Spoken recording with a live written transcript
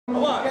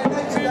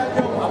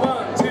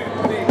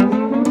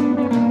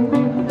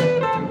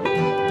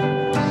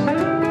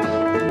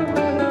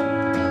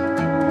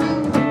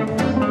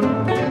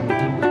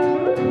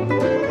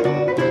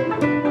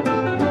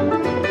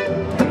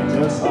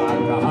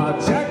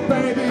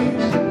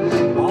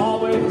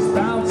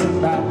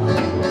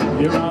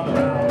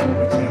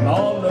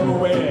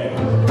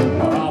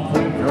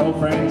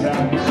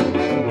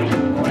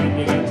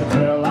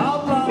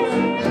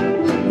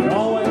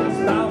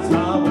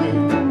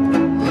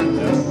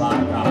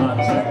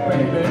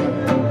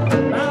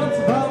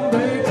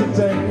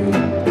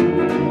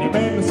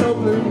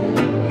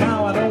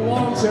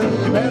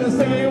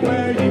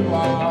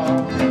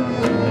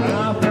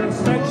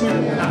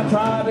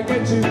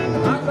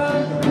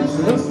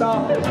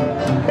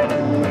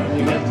When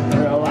you get the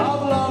thrill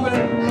of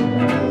loving,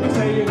 you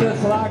say you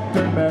just like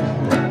to me.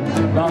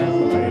 Love the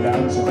way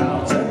that you're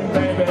bouncing,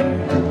 baby.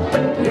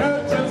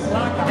 You're just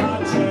like a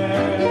hot chick.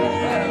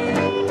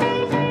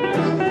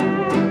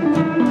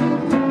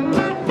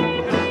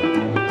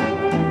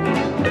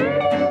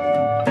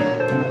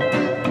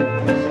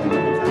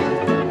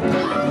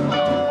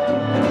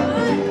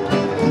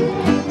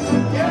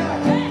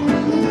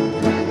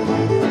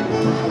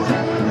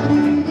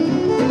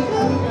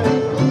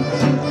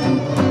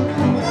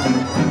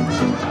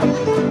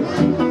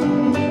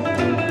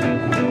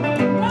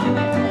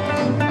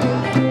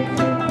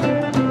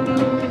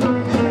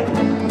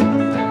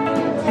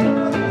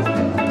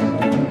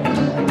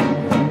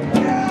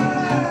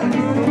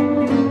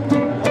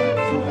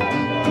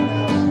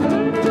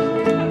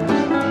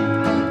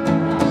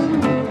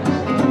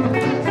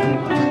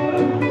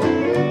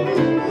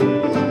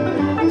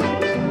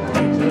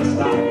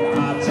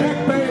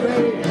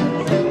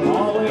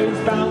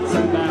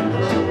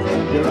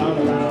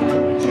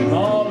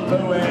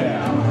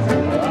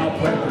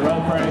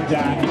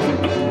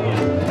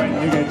 When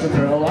you get the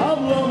thrill of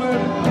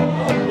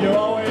loving, you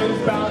always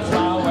bounce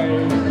my way.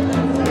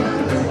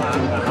 Just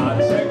like a hot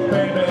chick,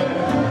 baby,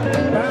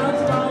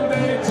 bounce from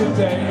day to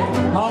day.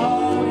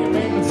 Oh, you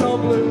make me so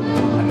blue,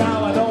 and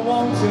now I don't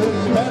want you.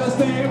 You better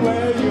stay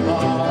where you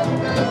are.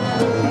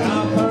 When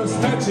I first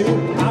met you,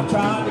 I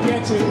tried to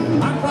get you.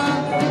 I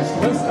tried to reach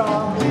the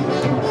star.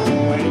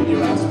 When you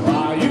ask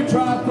why you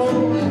trifle,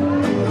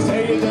 you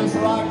say you just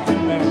like to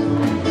me.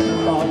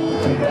 Oh,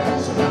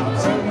 that's about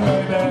to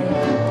baby.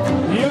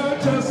 You're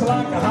just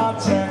like a hot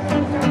chick.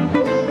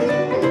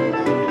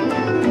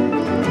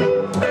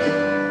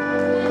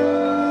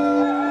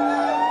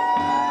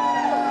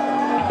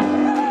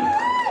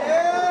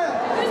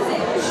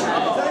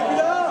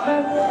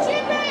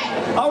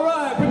 All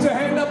right, put your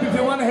hand up if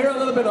you want to hear a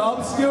little bit of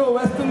obscure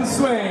Western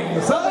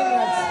swing. Something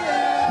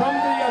that's from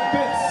the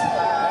abyss.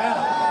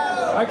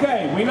 Yeah.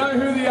 Okay, we know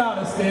who the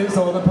artist is,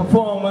 or the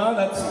performer.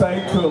 That's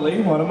Spade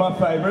Cooley, one of my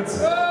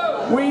favorites.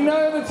 We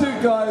know the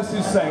two guys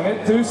who sang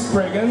it, Goose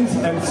Spriggans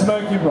and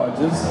Smokey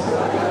Rogers.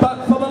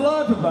 But for the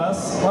life of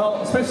us,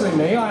 well, especially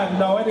me, I have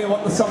no idea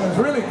what the song is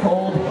really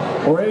called,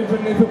 or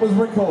even if it was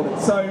recorded.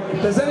 So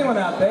if there's anyone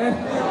out there,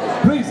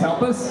 please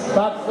help us.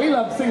 But we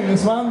love singing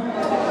this one.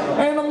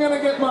 And I'm going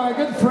to get my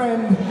good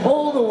friend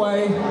all the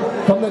way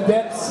from the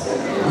depths,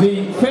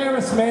 the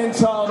fairest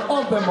man-child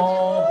of them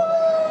all,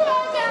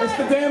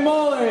 Mr. Dan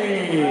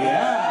Morley.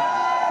 Yeah.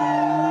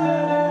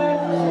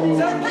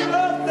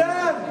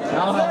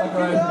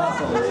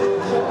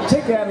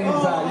 Check out his,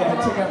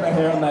 check out the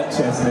hair on that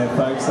chest there,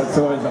 folks. That's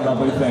always a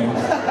lovely thing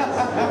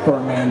for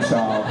a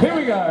man-child. Here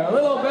we go, a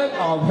little bit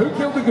of Who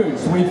Killed the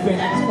Goose, we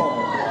think it's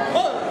called.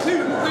 1,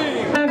 2,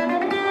 3.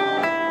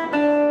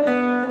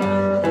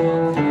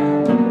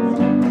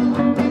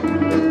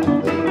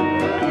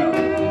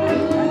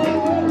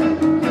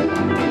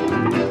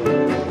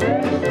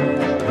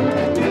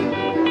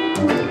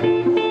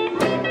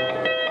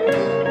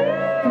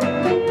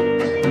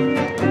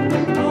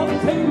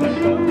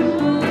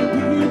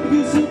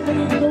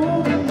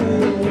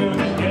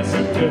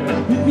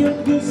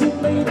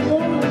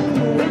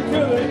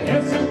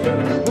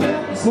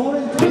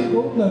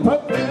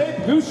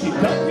 Goose, she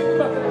ducked in the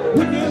bucket.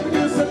 We give the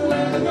goose a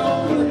land of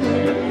golden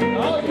hair.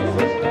 Oh,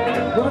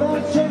 yes. Go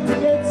down check to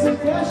get some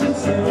cash and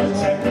say. I'll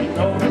check you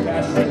roll the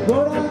cash. Go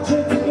down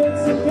check to get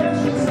some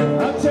cash and say.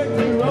 I'll check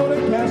you roll the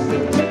cash.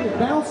 Check it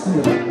bounce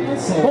and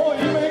say. Boy,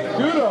 you make it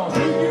good, I'll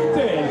shoot you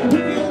dead. We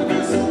give the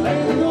goose a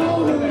land of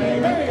golden hair.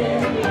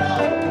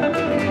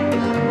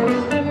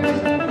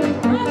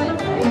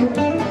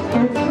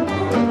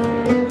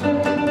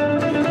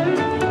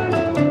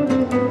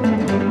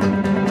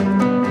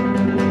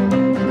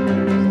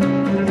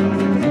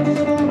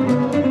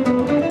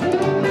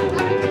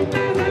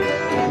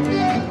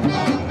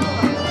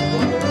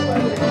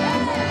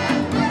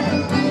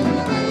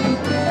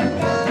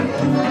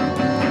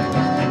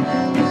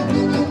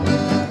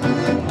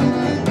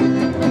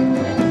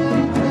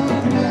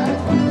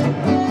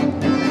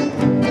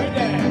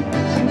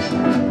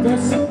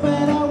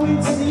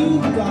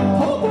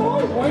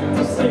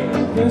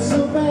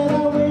 So bad I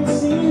went to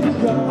see the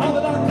dog. All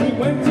the doctor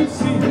went to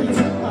see him. He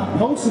took my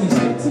pulse and he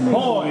said to me,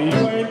 boy,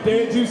 you ain't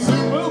dead, you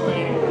soon will be.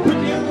 We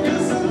give the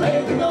goose and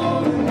let the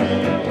golden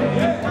hair.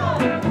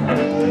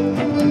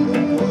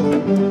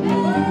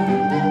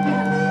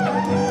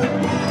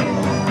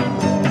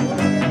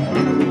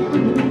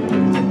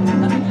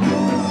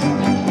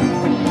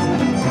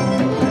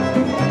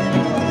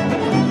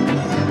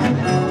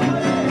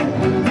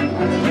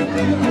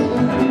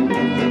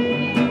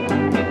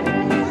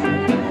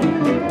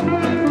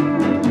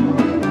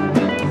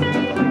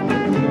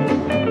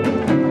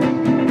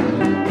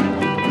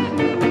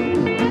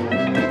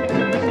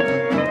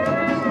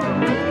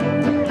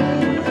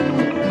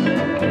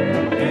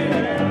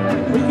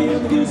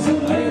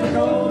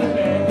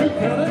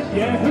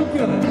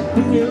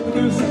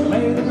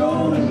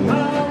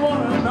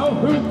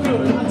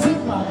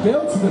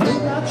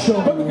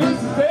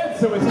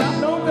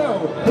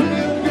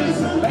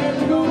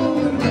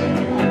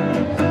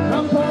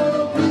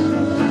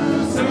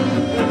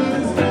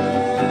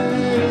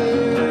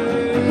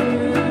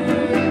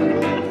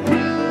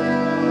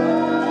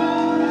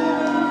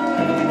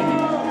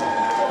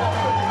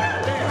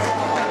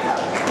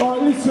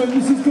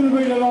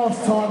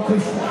 last time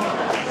because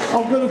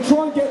I'm going to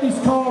try and get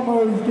this car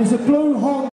moved. There's a blue Honda